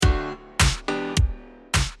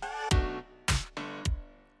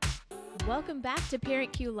Welcome back to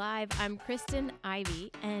Parent Q Live. I'm Kristen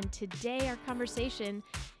Ivy, and today our conversation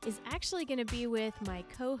is actually going to be with my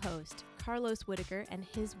co-host, Carlos Whitaker, and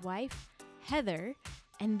his wife, Heather,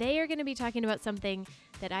 and they are going to be talking about something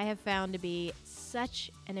that I have found to be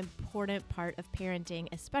such an important part of parenting,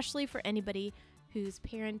 especially for anybody who's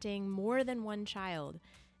parenting more than one child.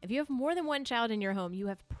 If you have more than one child in your home, you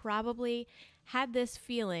have probably had this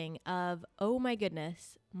feeling of, oh my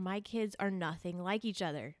goodness, my kids are nothing like each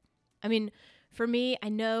other. I mean, for me, I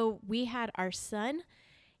know we had our son,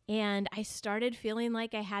 and I started feeling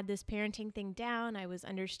like I had this parenting thing down. I was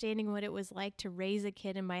understanding what it was like to raise a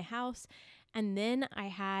kid in my house. And then I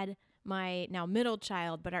had my now middle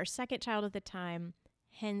child, but our second child at the time,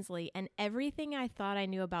 Hensley, and everything I thought I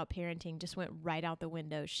knew about parenting just went right out the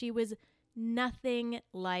window. She was nothing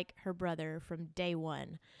like her brother from day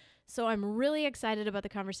one. So I'm really excited about the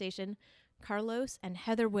conversation Carlos and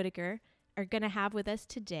Heather Whitaker are going to have with us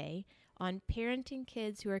today on parenting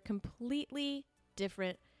kids who are completely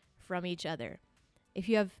different from each other. If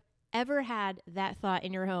you have ever had that thought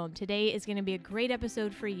in your home, today is going to be a great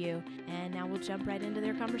episode for you. And now we'll jump right into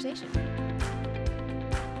their conversation.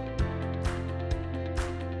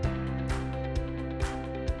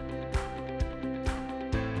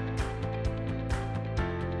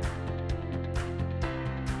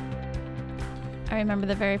 I remember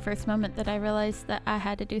the very first moment that I realized that I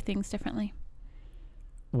had to do things differently.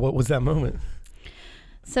 What was that moment?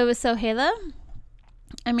 So with Sohaila,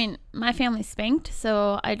 I mean, my family spanked,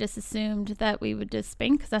 so I just assumed that we would just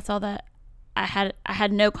spank because that's all that I had. I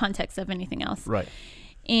had no context of anything else. Right.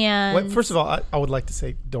 And well, first of all, I would like to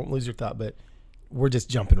say, don't lose your thought, but we're just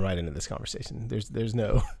jumping right into this conversation. There's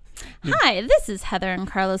no... Hi, this is Heather and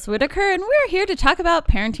Carlos Whitaker, and we're here to talk about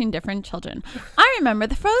parenting different children. I remember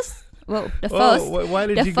the first... Whoa, the first... Why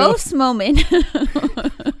did the you go... first moment...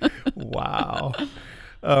 Wow.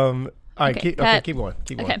 All right, keep going.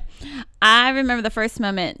 Okay. I remember the first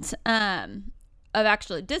moment of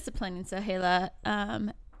actually disciplining Sohaila,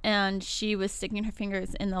 and she was sticking her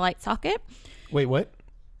fingers in the light socket. Wait, what?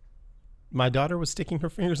 My daughter was sticking her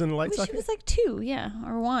fingers in the light socket? She was like 2, yeah,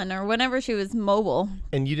 or 1, or whenever she was mobile.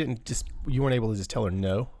 And you weren't able to just tell her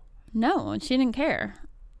no? No, and she didn't care.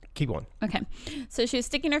 Keep going. Okay. So she was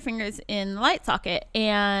sticking her fingers in the light socket,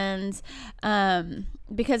 and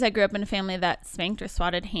because I grew up in a family that spanked or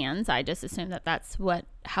swatted hands, I just assumed that that's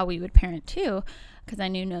how we would parent too, because I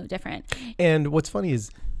knew no different. And what's funny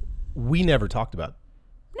is we never talked about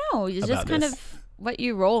it's just kind of what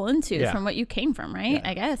you roll into from what you came from, right? Yeah.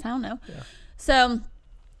 I guess. I don't know. Yeah. So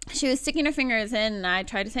she was sticking her fingers in, and I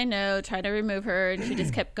tried to say no, tried to remove her, and she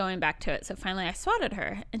just kept going back to it. So finally I swatted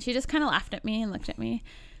her, and she just kind of laughed at me and looked at me.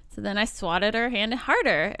 So then I swatted her hand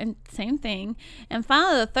harder, and same thing. And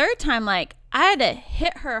finally, the third time, I had to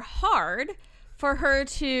hit her hard for her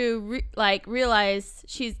to realize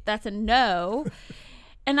that's a no.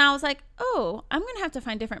 And I was like, oh, I'm going to have to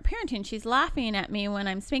find different parenting. She's laughing at me when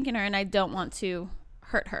I'm spanking her, and I don't want to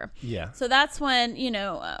hurt her. Yeah. So that's when,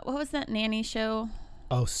 what was that nanny show?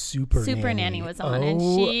 Oh, Super Nanny was on, and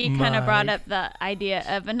she kind of brought up the idea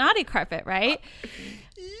of a naughty carpet, right?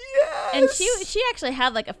 Yes. And she actually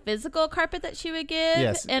had a physical carpet that she would give.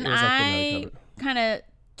 Yes. And I kind of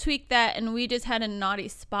tweaked that, and we just had a naughty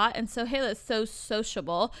spot. And Sohaila is so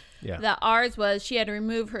sociable that ours was she had to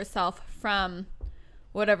remove herself from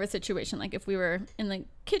whatever situation. Like if we were in the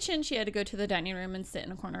kitchen, she had to go to the dining room and sit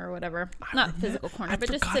in a corner or whatever. Not physical corner,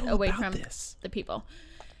 but just sit away from the people.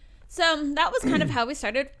 So that was kind of how we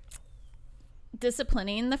started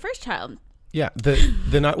disciplining the first child. Yeah,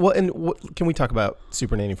 can we talk about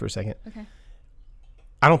Super Nanny for a second? Okay.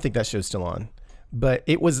 I don't think that show's still on, but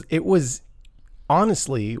it was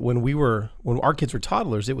honestly when our kids were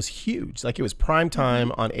toddlers, it was huge. It was prime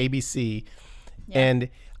time on ABC, and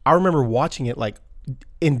I remember watching it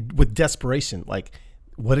with desperation.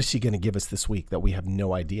 What is she going to give us this week that we have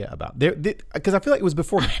no idea about? Because I feel like it was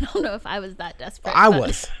before. I don't know if I was that desperate. I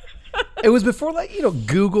was. It was before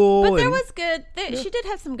Google. But there was good. She did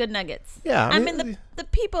have some good nuggets. Yeah. I mean the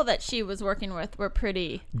people that she was working with were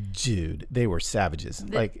pretty. Dude, they were savages.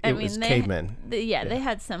 It was cavemen. They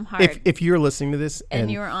had some hard. If you're listening to this and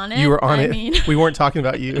you were on it. You were on it. We weren't talking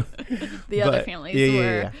about you. Other families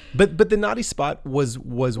were. Yeah. But the naughty spot was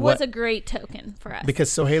a great token for us. Because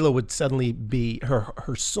Sohaila would suddenly be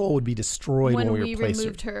her soul would be destroyed when we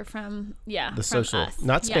removed her from the social, us.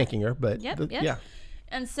 Not spanking her, but yeah.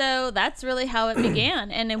 And so that's really how it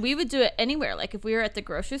began. And then we would do it anywhere. If we were at the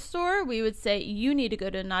grocery store, we would say, you need to go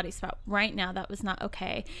to a naughty spot right now. That was not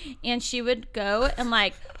okay. And she would go and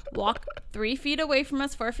walk 3 feet away from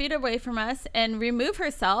us, 4 feet away from us, and remove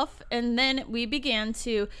herself. And then we began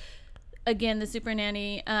to, again, the Super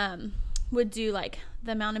Nanny would do like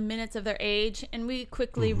the amount of minutes of their age. And we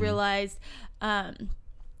quickly realized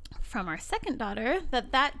from our second daughter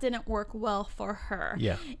that didn't work well for her.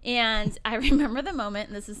 Yeah. And I remember the moment,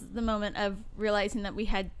 and this is the moment of realizing that we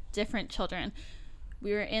had different children.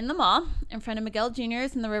 We were in the mall in front of Miguel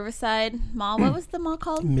Jr.'s in the Riverside Mall. What was the mall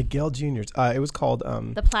called? Miguel Jr.'s. It was called...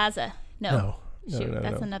 the Plaza. No. No,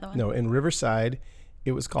 that's another one. No, in Riverside,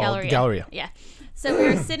 it was called Galleria. Yeah. So we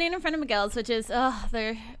were sitting in front of Miguel's, which is,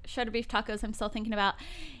 their shredded beef tacos I'm still thinking about.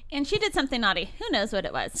 And she did something naughty. Who knows what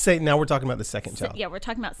it was? Now we're talking about the second child. Yeah, we're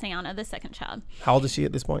talking about Sayana, the second child. How old is she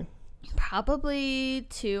at this point? Probably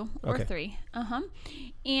 2 or 3.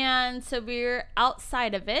 And so we're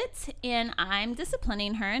outside of it, and I'm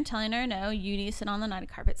disciplining her and telling her, no, you need to sit on the naughty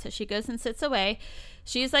carpet. So she goes and sits away.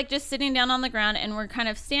 She's like just sitting down on the ground, and we're kind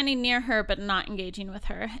of standing near her but not engaging with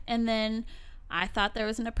her. And then I thought there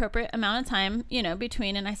was an appropriate amount of time,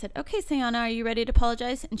 between, and I said, okay, Sayana, are you ready to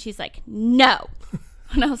apologize? And she's like, no.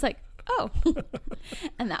 And I was like, oh.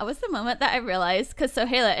 And that was the moment that I realized, because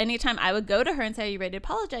Sohaila, anytime I would go to her and say, are you ready to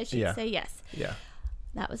apologize? She'd say yes. Yeah.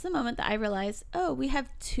 That was the moment that I realized, oh, we have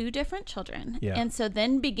 2 different children. Yeah. And so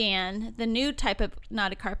then began the new type of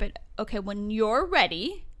naughty carpet. Okay, when you're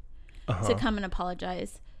ready to come and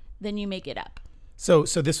apologize, then you make it up. So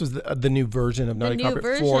this was the new version of naughty carpet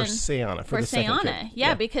for Sayana. For the second kid.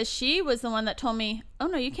 Yeah, because she was the one that told me, oh,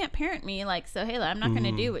 no, you can't parent me like Sohaila. I'm not going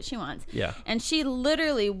to do what she wants. Yeah. And she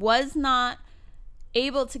literally was not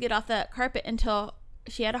able to get off that carpet until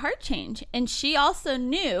she had a heart change. And she also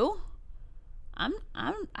knew, I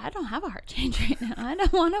don't have a heart change right now. I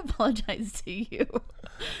don't want to apologize to you.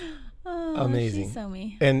 Oh, amazing. She's so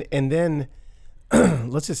me. And then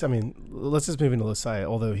let's just move into Losiah,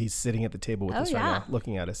 although he's sitting at the table with us right now,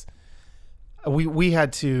 looking at us. We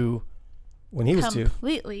had to, when he was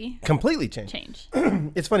completely change.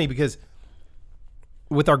 It's funny because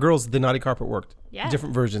with our girls, the naughty carpet worked. Yeah.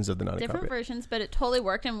 Different versions of the naughty carpet. Different versions, but it totally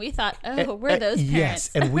worked. And we thought, we're those parents.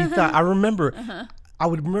 Yes. And we thought, I remember, I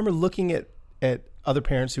would remember looking at other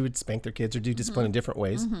parents who would spank their kids or do discipline in different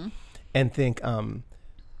ways and think,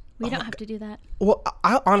 we don't have to do that. Well,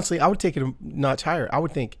 I honestly would take it a notch higher. I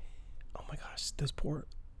would think, oh my gosh, those poor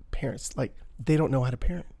parents, like they don't know how to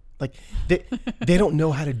parent. Like they don't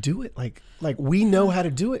know how to do it. Like we know how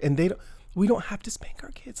to do it, and we don't have to spank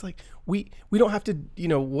our kids. Like we don't have to,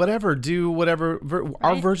 do whatever.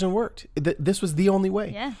 Our version worked. This was the only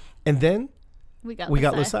way. Yeah. And then we got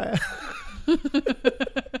Losiah.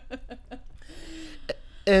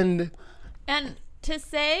 and to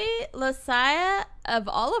say Losiah, of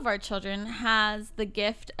all of our children, has the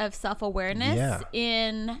gift of self-awareness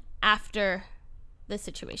in after the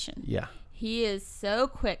situation. Yeah. He is so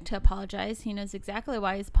quick to apologize. He knows exactly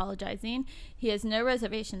why he's apologizing. He has no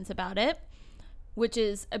reservations about it, which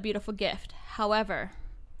is a beautiful gift. However,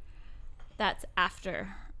 that's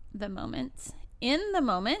after the moments. In the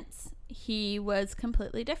moments, he was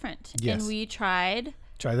completely different. Yes. And we tried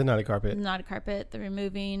the naughty carpet. The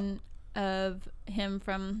removing of him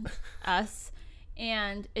from us,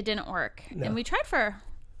 and it didn't work. No. And we tried for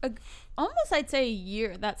almost, I'd say, a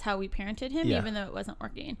year. That's how we parented him, even though it wasn't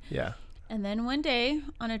working. Yeah. And then one day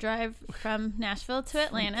on a drive from Nashville to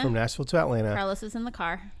Atlanta, Carlos was in the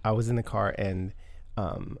car. I was in the car, and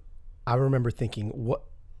I remember thinking, what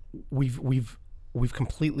we've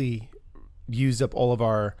completely used up all of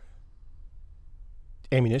our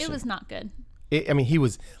ammunition. It was not good. He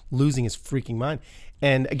was losing his freaking mind.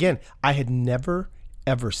 And again, I had never,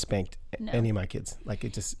 ever spanked any of my kids. Like,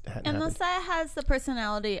 it just hadn't happened. And Losiah has the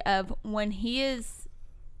personality of when he is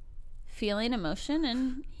feeling emotion,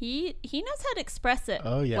 and he knows how to express it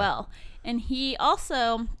well. And he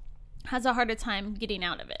also has a harder time getting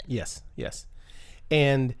out of it. Yes.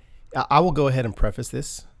 And I will go ahead and preface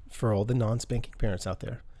this for all the non-spanking parents out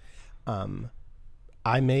there.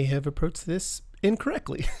 I may have approached this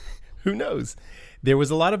incorrectly. Who knows? There was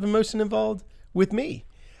a lot of emotion involved with me.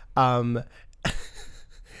 But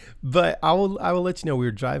I will let you know, we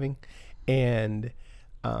were driving, and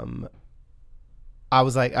I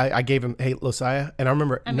was like, I gave him, hey, Losiah. And I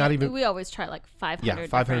remember we always try like 500. Yeah,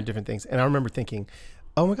 500 different things. And I remember thinking,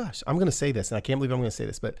 oh my gosh, I'm going to say this. And I can't believe I'm going to say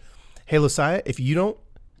this. But hey, Losiah, if you don't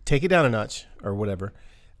take it down a notch or whatever,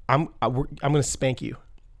 I'm going to spank you.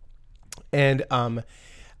 And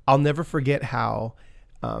I'll never forget how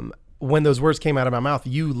when those words came out of my mouth,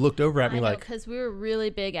 you looked over at me like, because we were really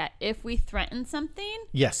big at, if we threaten something,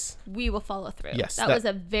 yes, we will follow through. Yes, that was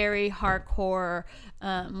a very hardcore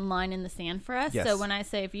line in the sand for us. Yes. So when I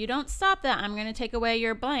say, if you don't stop that, I'm going to take away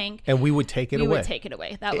your blank, and we would take it away. We would take it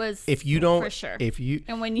away. That was if you don't, for sure.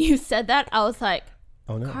 And when you said that, I was like,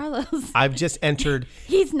 Oh no, Carlos. I've just entered.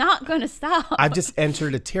 He's not going to stop. I've just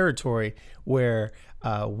entered a territory where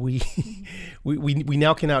we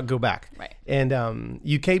now cannot go back. Right. And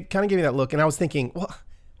you kind of gave me that look, and I was thinking, well,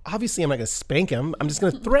 obviously I'm not going to spank him. I'm just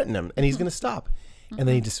going to threaten him, and he's going to stop. And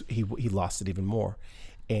then he lost it even more.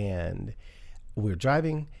 And we were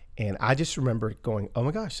driving, and I just remember going, oh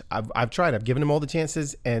my gosh, I've tried. I've given him all the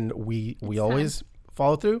chances, and we always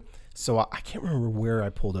follow through. So I can't remember where I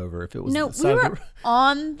pulled over. If it was we were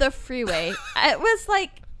on the freeway. It was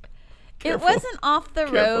like Careful. It wasn't off the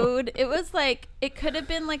road. It was like it could have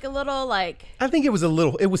been like a little like. I think it was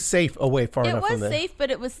it was safe away far enough from It was safe,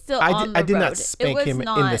 but it was still on the road. I did not spank him in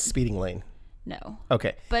the speeding lane. No.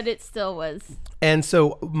 Okay. But it still was. And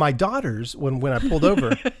so my daughters, when I pulled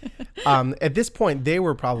over, at this point they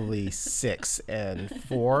were probably 6 and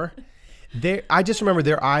 4. I just remember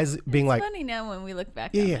their eyes being it's funny now when we look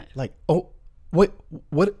back. Yeah, like, oh, what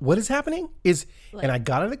is happening? And I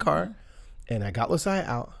got out of the car, and I got Losiah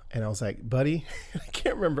out, and I was like, buddy, I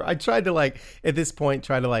can't remember. I tried to at this point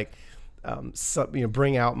bring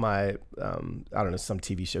out my I don't know, some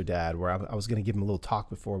TV show dad where I was going to give him a little talk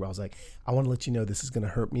before, but I was like, I want to let you know this is going to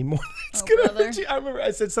hurt me more than it's going to hurt you. I remember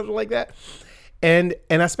I said something like that, and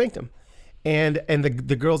I spanked him. And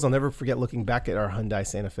the girls, I'll never forget looking back at our Hyundai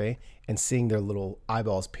Santa Fe and seeing their little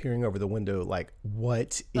eyeballs peering over the window, like,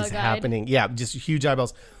 what is happening? Yeah, just huge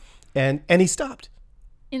eyeballs. And he stopped.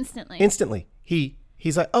 Instantly.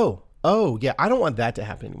 He's like, oh, yeah, I don't want that to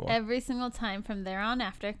happen anymore. Every single time from there on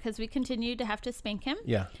after, because we continued to have to spank him.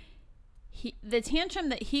 Yeah. The tantrum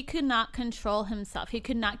that he could not control himself, he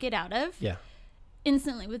could not get out of. Yeah.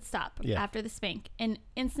 Instantly would stop after the spank. And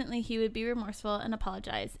instantly he would be remorseful and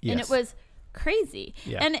apologize. Yes. And it was crazy.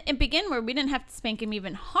 Yeah. And it began where we didn't have to spank him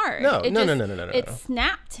even hard. No. It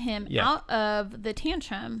snapped him out of the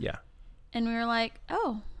tantrum. Yeah. And we were like,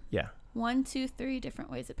 oh. Yeah. 1, 2, 3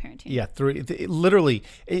 different ways of parenting. Yeah, 3. Literally.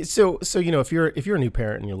 So if you're a new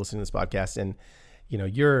parent and you're listening to this podcast, and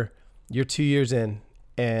you're 2 years in,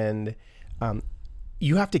 and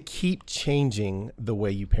you have to keep changing the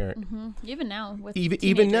way you parent. Mm-hmm. Even now with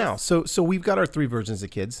even now. So we've got our 3 versions of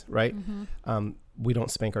kids, right? Mm-hmm. We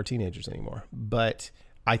don't spank our teenagers anymore, but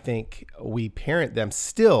I think we parent them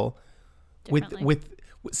still with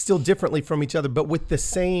still differently from each other, but with the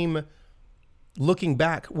same, looking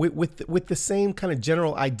back, with the same kind of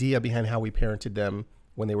general idea behind how we parented them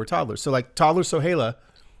when they were toddlers. So like toddler Sohaila,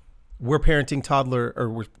 we're parenting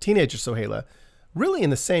we're teenager Sohaila really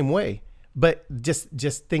in the same way, but just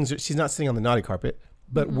things she's not sitting on the naughty carpet,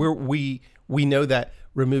 but we know that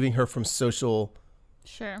removing her from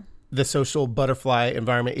the social butterfly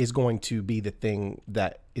environment is going to be the thing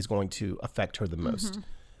that is going to affect her the most.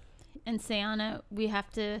 And Sayana, we have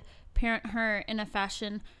to parent her in a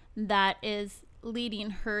fashion that is leading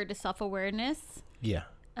her to self-awareness. Yeah.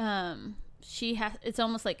 It's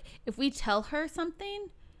almost like if we tell her something,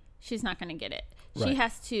 she's not going to get it. Right. She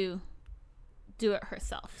has to do it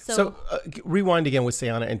herself. So rewind again with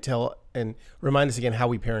Sayana and remind us again how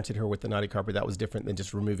we parented her with the naughty carpet. That was different than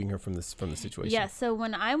just removing her from the situation. Yeah. So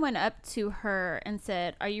when I went up to her and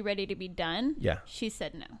said, "Are you ready to be done?" Yeah. She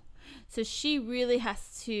said no. So she really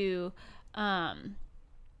has to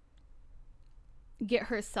get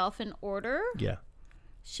herself in order. Yeah.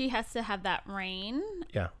 She has to have that reign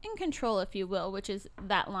and control, if you will, which is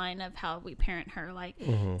that line of how we parent her, like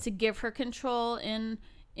to give her control in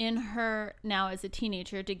her now as a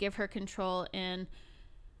teenager, to give her control in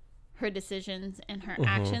her decisions and her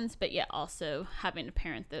actions, but yet also having to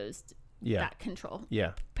parent that control.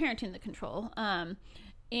 Yeah. Parenting the control.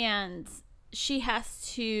 And she has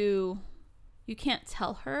to, you can't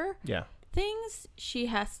tell her things. She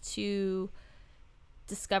has to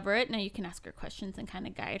discover it. Now you can ask her questions and kind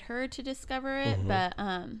of guide her to discover it, but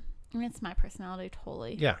I mean, it's my personality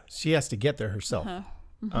totally. Yeah, she has to get there herself.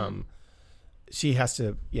 She has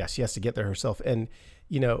to get there herself. And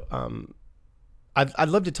I'd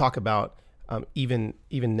love to talk about even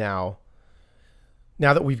now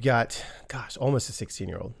that we've got almost a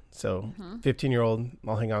 16-year-old. So 15-year-old,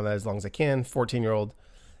 I'll hang on to that as long as I can. 14-year-old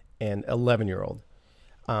and 11-year-old.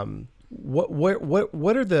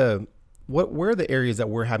 Where are the areas that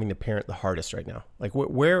we're having to parent the hardest right now? Like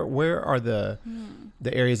where are the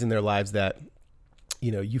areas in their lives that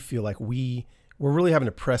you feel like we're really having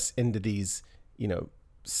to press into these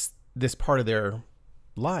this part of their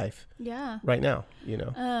life right now?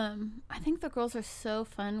 I think the girls are so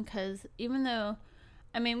fun because even though,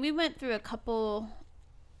 I mean, we went through a couple.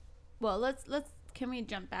 Well, can we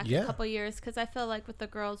jump back a couple years? Because I feel like with the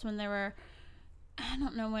girls when they were, I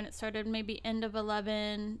don't know when it started, maybe end of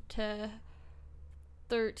 11 to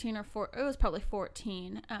 13 or 14, it was probably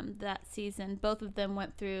 14 that season. Both of them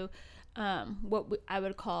went through what I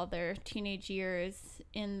would call their teenage years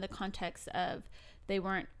in the context of they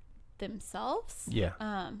weren't themselves. Yeah.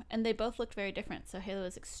 And they both looked very different. So Halo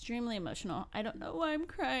was extremely emotional. I don't know why I'm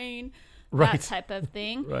crying. Right. That type of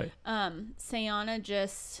thing. Right. Sayana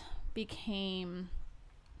just became,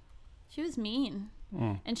 she was mean.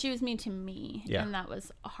 And she was mean to me. Yeah. And that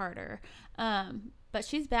was harder. But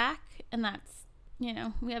she's back, and that's,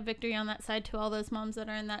 we have victory on that side to all those moms that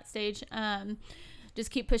are in that stage.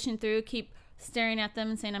 Just keep pushing through, keep staring at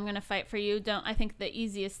them and saying, I'm going to fight for you. I think the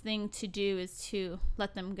easiest thing to do is to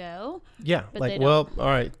let them go. Yeah. Like, well, all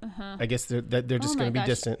right. I guess they're just going to be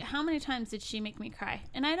distant. How many times did she make me cry?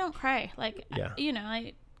 And I don't cry. Like, yeah.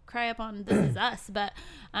 I cry up on This Is Us, but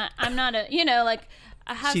I'm not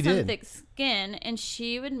I have thick skin, and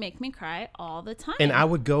she would make me cry all the time. And I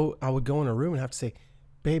would go in a room and have to say,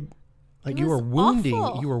 babe, like you were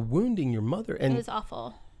wounding your mother. And it was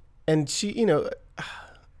awful. And she,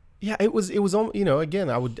 yeah, it was, again,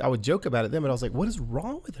 I would joke about it then, but I was like, what is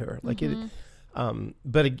wrong with her? Like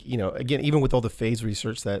but again, even with all the phase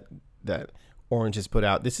research that Orange has put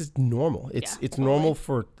out, this is normal. It's normal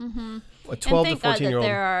for a 12 to 14 year old. That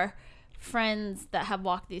there are friends that have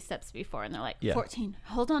walked these steps before, and they're like, 14,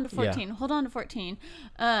 hold on to 14, hold on to 14.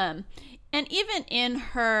 And even in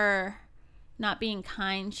her not being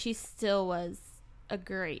kind, she still was a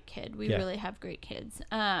great kid. We really have great kids.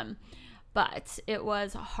 But it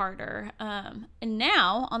was harder. And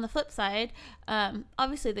now, on the flip side,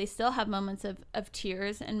 obviously they still have moments of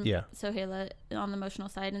tears. And Sohaila on the emotional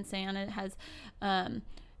side, and Sayana has,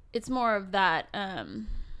 it's more of that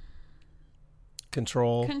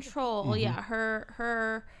control. Yeah.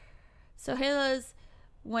 Her Sohaila's,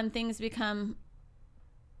 when things become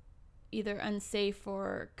either unsafe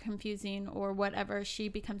or confusing or whatever, she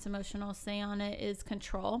becomes emotional. Sayana is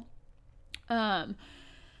control. And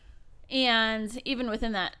even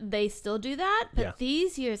within that, they still do that. But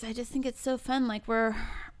these years, I just think it's so fun. Like we're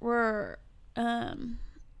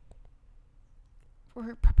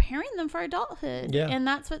preparing them for adulthood. Yeah. And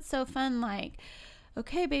that's what's so fun. Like,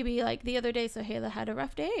 okay, baby, like the other day, Sohaila had a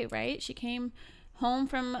rough day, right? She came home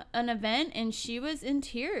from an event and she was in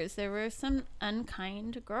tears. There were some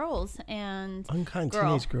unkind girls and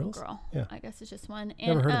teenage girls. Yeah. I guess it's just one.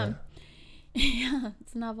 Never heard of that. Yeah,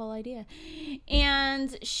 it's a novel idea.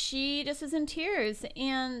 And she just was in tears.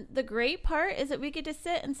 And the great part is that we get to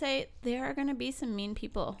sit and say, there are going to be some mean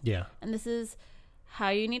people. Yeah. And this is how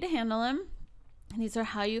you need to handle them. And these are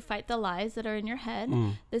how you fight the lies that are in your head.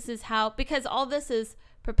 This is how, because all this is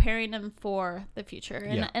preparing them for the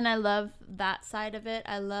future. And I love that side of it.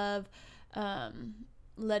 I love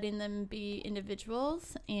letting them be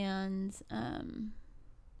individuals and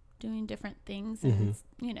doing different things. And,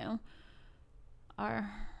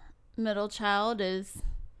 our middle child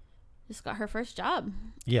just got her first job.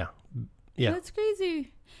 Yeah. Yeah. That's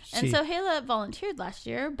crazy. And so Sohaila volunteered last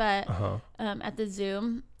year, but at the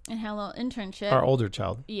Zoom and had a little internship. Our older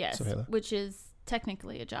child. Yes. Sohaila. Which is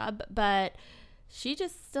technically a job, but she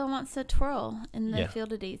just still wants to twirl in the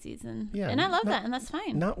field of daisies. And I love that, and that's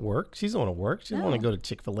fine. Not work. She doesn't want to work. She doesn't want to go to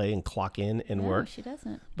Chick-fil-A and clock in and work. She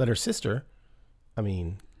doesn't. But her sister,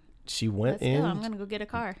 she went in. I'm going to go get a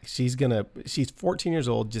car. She's 14 years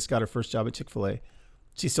old, just got her first job at Chick-fil-A.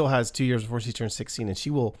 She still has 2 years before she turns 16, and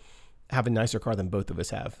she will have a nicer car than both of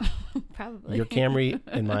us have. Probably. Your Camry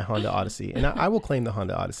and my Honda Odyssey. And I will claim the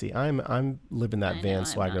Honda Odyssey. I'm living that van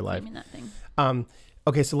swagger life. That thing.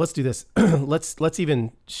 Okay, so let's do this. let's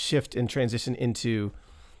even shift and transition into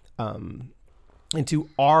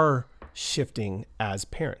our shifting as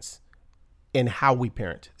parents and how we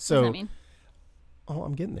parent. So what does that mean? Oh,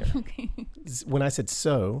 I'm getting there. Okay. When I said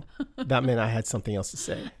so, that meant I had something else to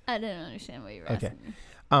say. I didn't understand what you were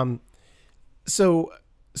asking. So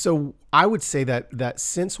I would say that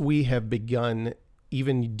since we have begun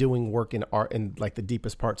even doing work in like the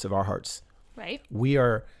deepest parts of our hearts, right? We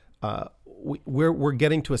are we're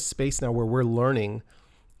getting to a space now where we're learning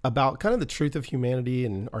about kind of the truth of humanity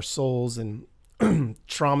and our souls and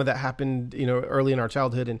trauma that happened, early in our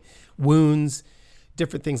childhood and wounds.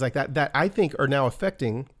 Different things like that I think are now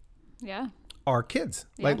affecting our kids.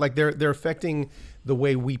 Like they're affecting the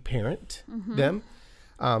way we parent them.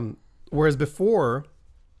 Whereas before,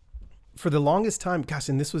 for the longest time, gosh,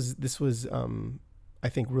 and this was I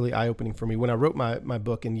think really eye-opening for me when I wrote my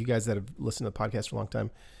book, and you guys that have listened to the podcast for a long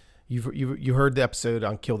time, you heard the episode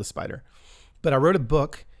on Kill the Spider. But I wrote a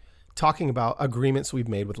book talking about agreements we've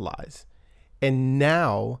made with lies. And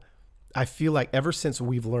now I feel like ever since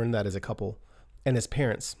we've learned that as a couple and as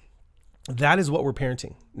parents, that is what we're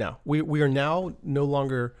parenting now. We are now no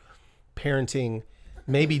longer parenting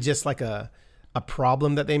maybe just like a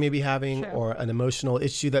problem that they may be having, Sure. or an emotional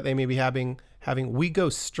issue that they may be having, we go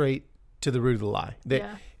straight to the root of the lie.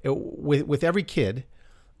 With every kid,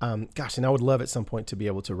 and I would love at some point to be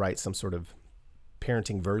able to write some sort of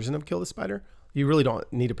parenting version of Kill the Spider. You really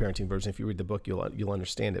don't need a parenting version. If you read the book, you'll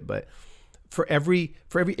understand it. But for every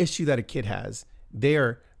issue that a kid has,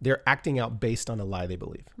 they're acting out based on a lie they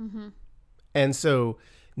believe. Mm-hmm. And so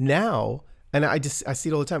now, and I see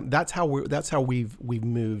it all the time. That's how we've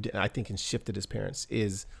moved, and I think, and shifted as parents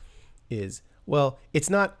is well, it's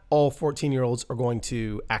not all 14-year-olds are going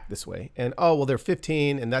to act this way, and they're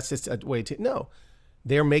 15, and that's just a way to no.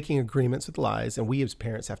 They're making agreements with lies, and we as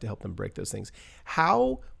parents have to help them break those things.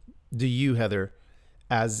 How do you, Heather,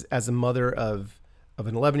 as a mother of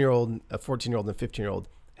an 11-year-old, a 14-year-old, and a 15-year-old,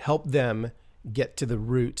 help them get to the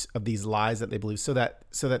root of these lies that they believe, so that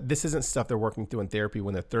this isn't stuff they're working through in therapy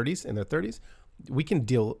when they're 30s? We can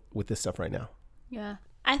deal with this stuff right now. Yeah.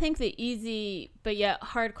 I think the easy but yet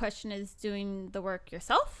hard question is doing the work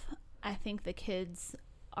yourself. I think the kids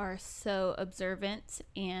are so observant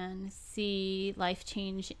and see life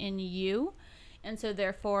change in you. And so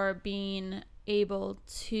therefore being able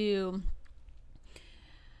to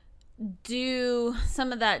do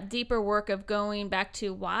some of that deeper work of going back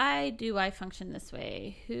to, why do I function this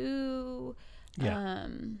way? Who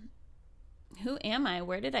am I?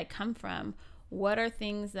 Where did I come from? What are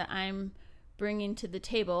things that I'm bringing to the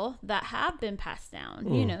table that have been passed down?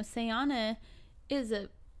 Sayana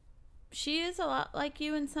she is a lot like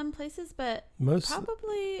you in some places, but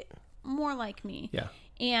probably more like me. Yeah.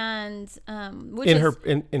 And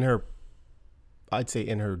in her I'd say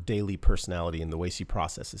in her daily personality and the way she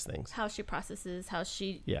processes things. How she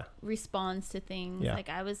responds to things. Yeah. Like,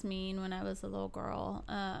 I was mean when I was a little girl.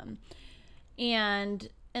 And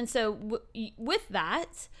so with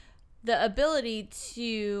that, the ability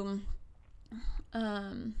to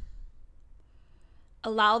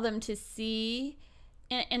allow them to see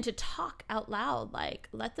and to talk out loud, like,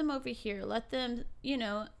 let them over here, let them,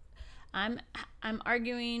 I'm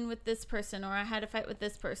arguing with this person, or I had a fight with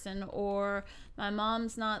this person, or my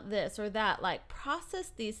mom's not this or that. Like,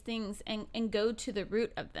 process these things and go to the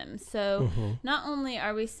root of them. So not only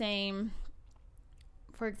are we saying,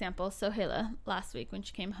 for example, Sohaila last week when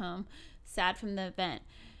she came home sad from the event,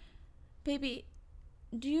 baby,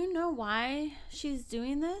 do you know why she's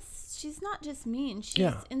doing this? She's not just mean.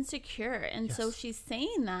 She's insecure. And so she's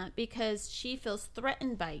saying that because she feels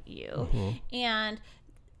threatened by you. And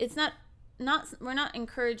it's not we're not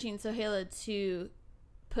encouraging Sohaila to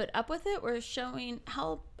put up with it. We're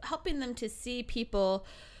helping them to see people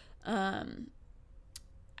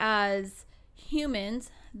as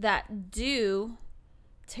humans that do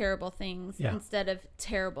terrible things instead of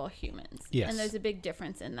terrible humans. Yes. And there's a big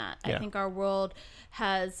difference in that. I think our world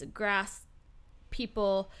has grasped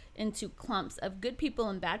people into clumps of good people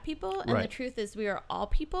and bad people, and the truth is we are all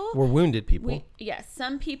people. We're wounded people.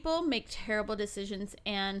 Some people make terrible decisions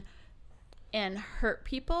and hurt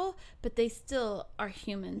people, but they still are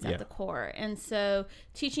humans at the core. And so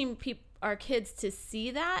teaching our kids to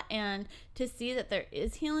see that, and to see that there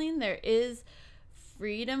is healing, there is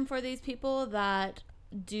freedom for these people that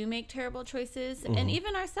do make terrible choices, and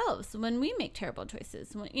even ourselves when we make terrible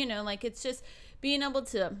choices, it's just being able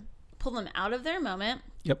to pull them out of their moment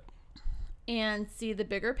and see the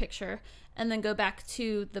bigger picture, and then go back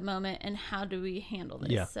to the moment and how do we handle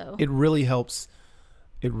this. So it really helps,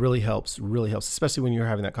 especially when you're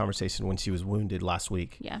having that conversation when she was wounded last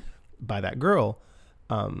week by that girl,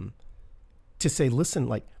 to say, listen,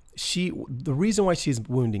 like, the reason why she's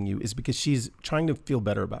wounding you is because she's trying to feel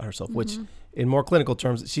better about herself, which in more clinical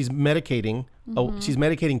terms, she's medicating she's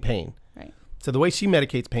medicating pain. Right. So the way she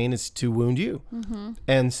medicates pain is to wound you.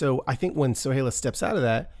 And so I think when Sohaila steps out of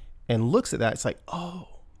that and looks at that, it's like,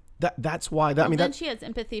 that's why that. Then she has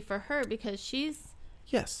empathy for her because she's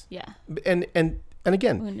and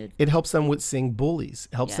again, wounded. It helps them with seeing bullies.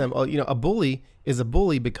 It helps them. A bully is a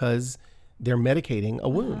bully because they're medicating a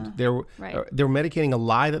wound. They're medicating a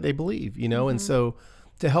lie that they believe. And so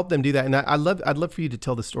to help them do that, and I'd love for you to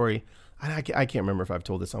tell the story. I can't remember if I've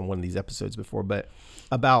told this on one of these episodes before, but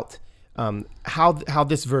about how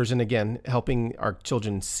this version, again, helping our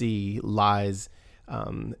children see lies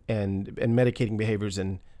and medicating behaviors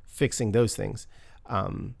and fixing those things.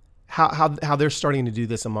 How they're starting to do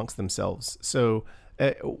this amongst themselves. So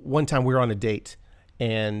one time we were on a date,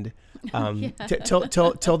 and tell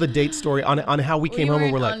the date story on how we came home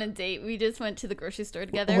and we're like on a date. We just went to the grocery store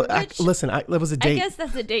together. Listen, it was a date. I guess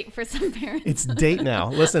that's a date for some parents. It's date now.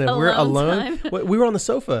 Listen, if we're alone, we were on the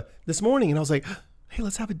sofa this morning, and I was like, hey,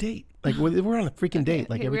 let's have a date. Like, we're on a freaking date.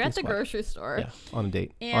 Like, we're at the grocery store. Yeah, on a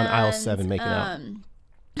date on aisle 7, making out.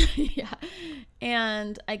 Yeah.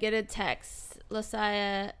 And I get a text,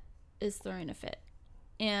 Losiah is throwing a fit.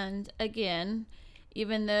 And again,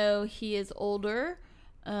 even though he is older,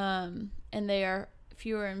 and they are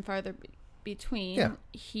fewer and farther between,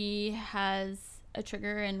 he has a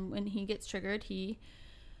trigger, and when he gets triggered, he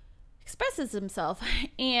expresses himself.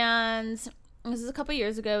 And this is a couple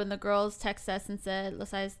years ago, and the girls text us and said,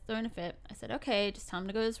 Losiah's throwing a fit. I said, okay, just tell him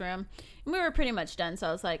to go to his room. And we were pretty much done, so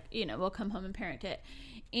I was like, we'll come home and parent it.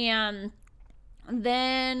 And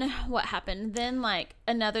then what happened? Then like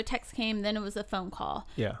another text came, then it was a phone call.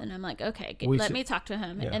 Yeah. And I'm like, okay, let me talk to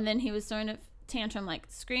him. Yeah. And then he was throwing a tantrum, like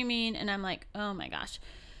screaming, and I'm like, oh my gosh,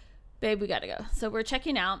 babe, we gotta go. So we're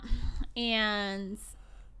checking out, and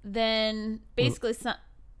then basically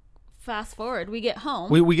fast forward, we get home.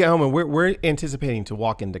 We get home, and we're anticipating to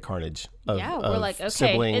walk into carnage. We're like, okay,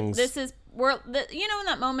 siblings. in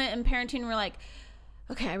that moment in parenting, we're like,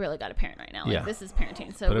 okay, I really got to parent right now. Like, this is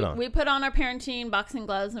parenting. So we put on our parenting boxing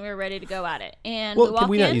gloves, and we were ready to go at it. And can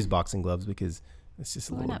we not use boxing gloves because it's just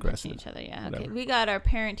a little aggressive? Each other, yeah. Whatever. Okay, we got our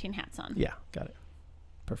parenting hats on. Yeah, got it.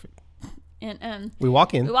 Perfect. And we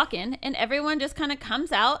walk in, and everyone just kind of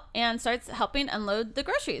comes out and starts helping unload the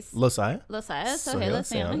groceries. Losiah, Sohaila,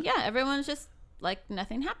 Sam. Yeah, everyone's just like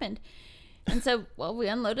nothing happened. And so, we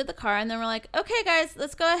unloaded the car, and then we're like, okay, guys,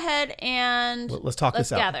 let's go ahead and let's talk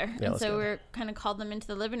this out. Gather. Yeah, and so we're kind of called them into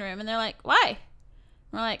the living room, and they're like, why? And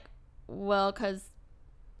we're like, well, because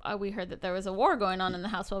we heard that there was a war going on in the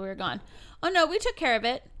house while we were gone. Oh, no, we took care of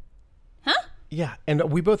it. Huh? Yeah.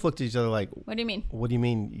 And we both looked at each other like, what do you mean? What do you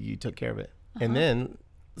mean you took care of it? Uh-huh. And then,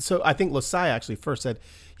 so I think Losiah actually first said,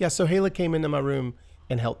 yeah, Sohaila came into my room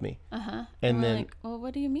and helped me. Uh-huh. And then, like, well,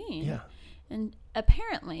 what do you mean? Yeah. And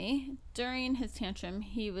apparently, during his tantrum,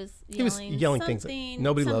 he was yelling things like,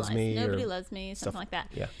 nobody loves me. Nobody loves me, something like that.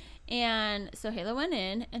 Yeah. And Sohaila went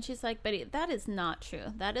in, and she's like, Betty, that is not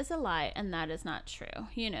true. That is a lie, and that is not true.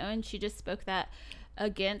 And she just spoke that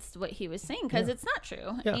against what he was saying, because it's not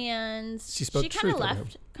true. Yeah. And she kind of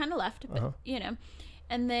left, but,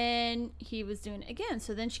 And then he was doing it again.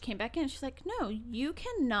 So then she came back in. She's like, no, you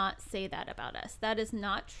cannot say that about us. That is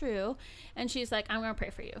not true. And she's like, I'm going to pray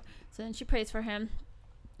for you. So then she prays for him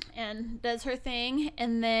and does her thing.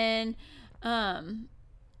 And then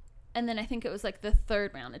I think it was like the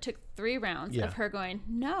third round. It took 3 rounds of her going,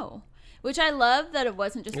 no. Which I love that it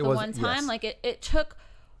wasn't just one time. Yes. Like it took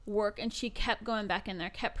work, and she kept going back in there,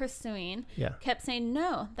 kept pursuing, kept saying,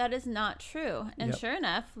 no, that is not true. And sure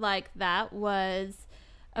enough, like that was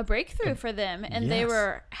a breakthrough for them, and they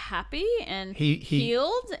were happy and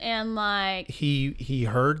healed, and like he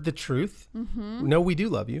heard the truth. Mm-hmm. No, we do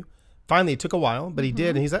love you. Finally, it took a while, but he did,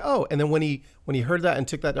 and he's like, oh. And then when he heard that and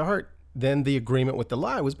took that to heart, then the agreement with the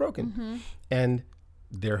lie was broken, and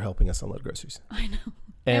they're helping us unload groceries. I know,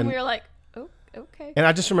 and we were like, oh, okay. And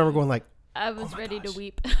I just remember going like, I was ready to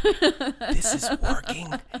weep. This is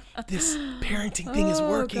working. This parenting thing is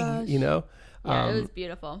working. Gosh. Yeah, it was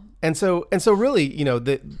beautiful. And so really,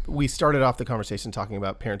 we started off the conversation talking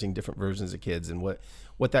about parenting different versions of kids and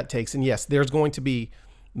what that takes. And yes, there's going to be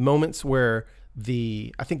moments where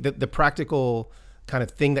I think that the practical kind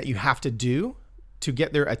of thing that you have to do to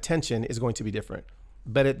get their attention is going to be different.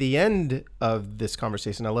 But at the end of this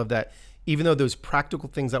conversation, I love that even though those practical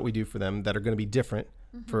things that we do for them that are going to be different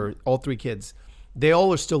for all 3 kids, they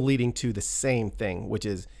all are still leading to the same thing, which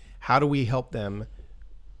is how do we help them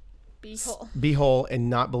be whole and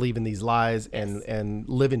not believe in these lies and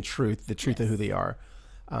live in truth, the truth of who they are.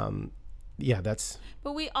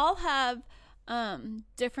 But we all have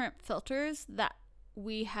different filters that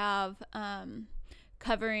we have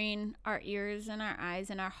covering our ears and our eyes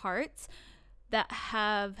and our hearts that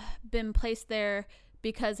have been placed there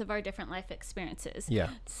because of our different life experiences. Yeah.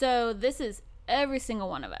 So this is every single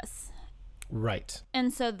one of us. Right.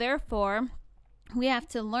 And so therefore, we have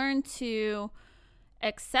to learn to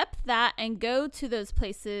accept that and go to those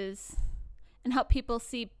places and help people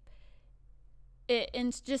see it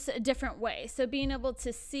in just a different way. So being able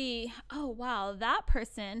to see, oh, wow, that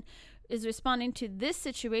person is responding to this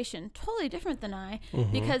situation totally different than I,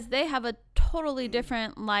 because they have a totally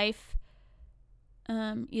different life,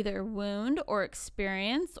 either wound or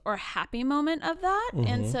experience or happy moment of that.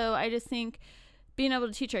 And so I just think being able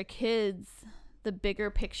to teach our kids the bigger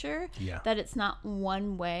picture, that it's not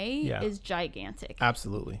one way, is gigantic.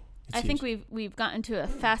 Absolutely. I think we've gotten to a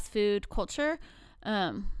fast food culture.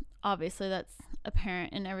 Obviously that's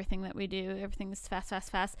apparent in everything that we do. Everything is fast,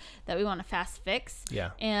 that we want a fast fix.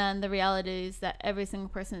 Yeah. And the reality is that every single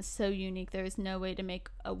person is so unique. There is no way to make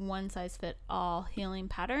a one size fit all healing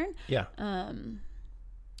pattern. Yeah. And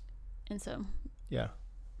so. Yeah.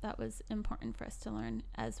 that was important for us to learn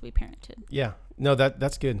as we parented. Yeah. No,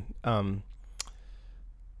 that's good.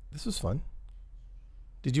 This was fun.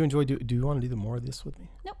 Did you enjoy? Do you want to do more of this with me?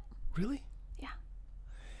 Nope. Really? Yeah.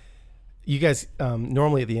 You guys,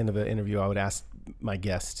 normally at the end of an interview, I would ask my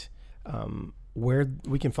guest where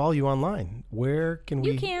we can follow you online. Where can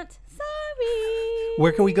we? You can't. Sorry.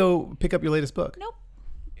 Where can we go pick up your latest book? Nope.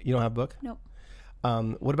 You don't have a book? Nope.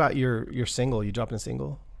 What about your single? You dropped in a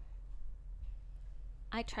single?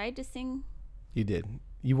 I tried to sing. You did.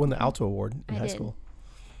 You won the Alto Award in high did. School.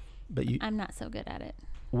 But I'm not so good at it.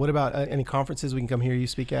 What about any conferences we can come hear you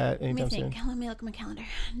speak at anytime soon? Let me look at my calendar.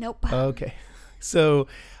 Nope. Okay. So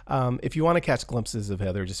if you want to catch glimpses of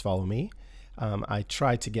Heather, just follow me. I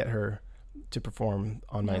try to get her to perform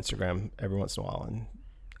on my Instagram every once in a while, and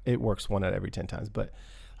it works 1 out of every 10 times. But,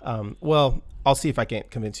 well, I'll see if I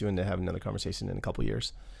can't convince you into having another conversation in a couple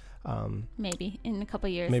years. Maybe in a couple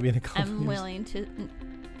years. I'm willing to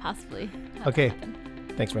possibly. Okay.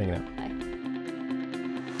 Thanks for hanging out. Bye.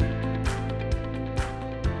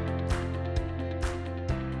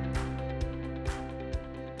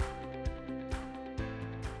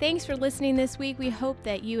 Thanks for listening this week. We hope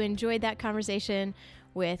that you enjoyed that conversation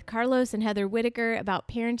with Carlos and Heather Whitaker about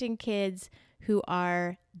parenting kids who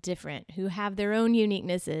are different, who have their own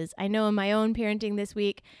uniquenesses. I know in my own parenting this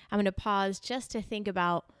week, I'm going to pause just to think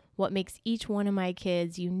about what makes each one of my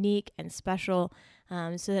kids unique and special,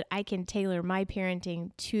 so that I can tailor my parenting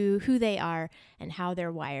to who they are and how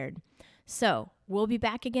they're wired. So we'll be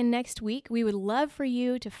back again next week. We would love for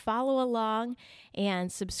you to follow along and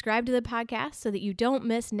subscribe to the podcast so that you don't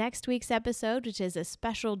miss next week's episode, which is a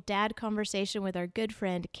special dad conversation with our good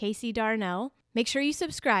friend Casey Darnell. Make sure you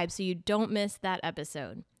subscribe so you don't miss that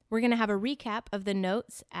episode. We're going to have a recap of the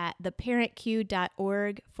notes at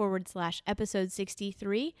theparentq.org/episode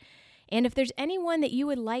 63. And if there's anyone that you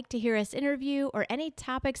would like to hear us interview or any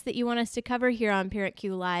topics that you want us to cover here on Parent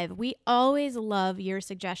Q Live, we always love your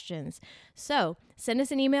suggestions. So send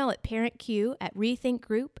us an email at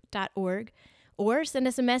parentq@rethinkgroup.org or send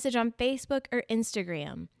us a message on Facebook or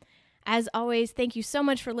Instagram. As always, thank you so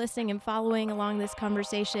much for listening and following along this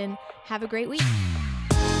conversation. Have a great week.